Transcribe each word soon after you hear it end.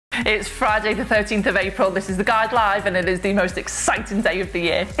It's Friday the 13th of April. This is The Guide Live and it is the most exciting day of the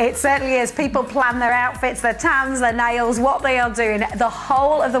year. It certainly is. People plan their outfits, their tans, their nails, what they are doing. The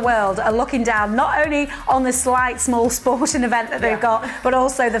whole of the world are looking down not only on the slight small sporting event that they've got, but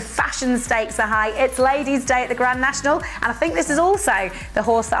also the fashion stakes are high. It's Ladies' Day at the Grand National, and I think this is also the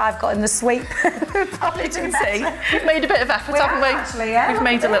horse that I've got in the sweep. As you can see, we've made a bit of effort, haven't we? Actually, yeah. We've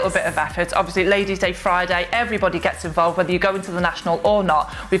made a little bit of effort. Obviously, Ladies' Day Friday, everybody gets involved, whether you go into the National or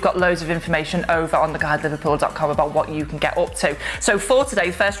not. We've got loads of information over on theguideliverpool.com about what you can get up to. So for today,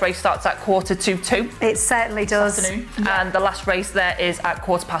 the first race starts at 2:45. It certainly does. This afternoon. Yeah. And the last race there is at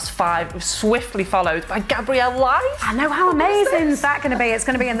 5:15, swiftly followed by Gabrielle Live. I know, how amazing is that going to be? It's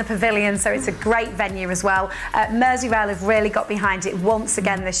going to be in the Pavilion, so it's a great venue as well. Merseyrail have really got behind it once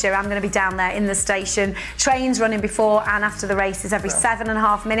again this year. I'm going to be down there in the station. Trains running before and after the races every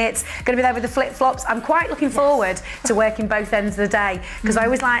 7.5 minutes. Going to be there with the flip-flops. I'm quite looking forward to working both ends of the day, because I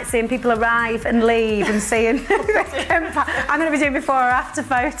always like seeing people arrive and leave and seeing I'm going to be doing before or after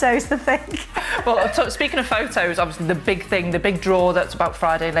photos, I think. Well, speaking of photos, obviously the big thing, the big draw that's about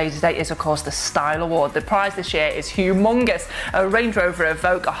Friday Ladies' Day is, of course, the Style Award. The prize this year is humongous. A Range Rover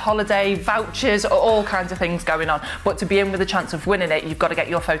Evoque, a holiday, vouchers, all kinds of things going on. But to be in with a chance of winning it, you've got to get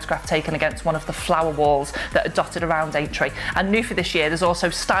your photograph taken against one of the flower walls that are dotted around Aintree. And new for this year, there's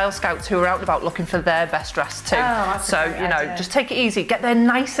also Style Scouts who are out and about looking for their best dress too. So, you know, just take it easy. Get there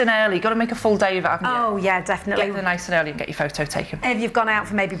nice and early. You've got to make a full day of it, haven't you? Oh, yeah, definitely. Get there nice and early and get your photo taken. If you've gone out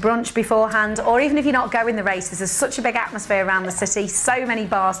for maybe brunch beforehand, or even if you're not going the races, there's such a big atmosphere around the city, so many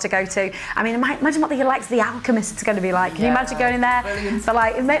bars to go to. I mean, imagine what the likes of the Alchemists are going to be like. Can you imagine going in there? Brilliant. So,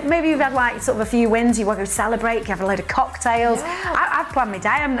 like, maybe you've had like sort of a few wins, you want to go celebrate, you have a load of cocktails. Yeah. I've planned my day.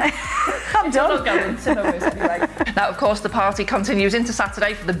 I'm done. Anyway. Now, of course, the party continues into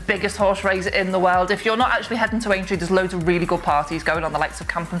Saturday for the biggest horse race in the world. If you're not actually heading to Aintree, there's loads of really good parties going on. The likes of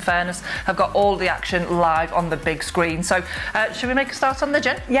Camp and Fairness have got all the action live on the big screen. So, should we make a start on the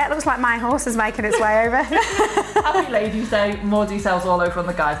gin? Yeah, it looks like my horse is making its way over. Happy Ladies' Day. More details all over on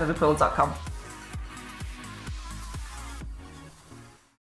theguideliverpool.com.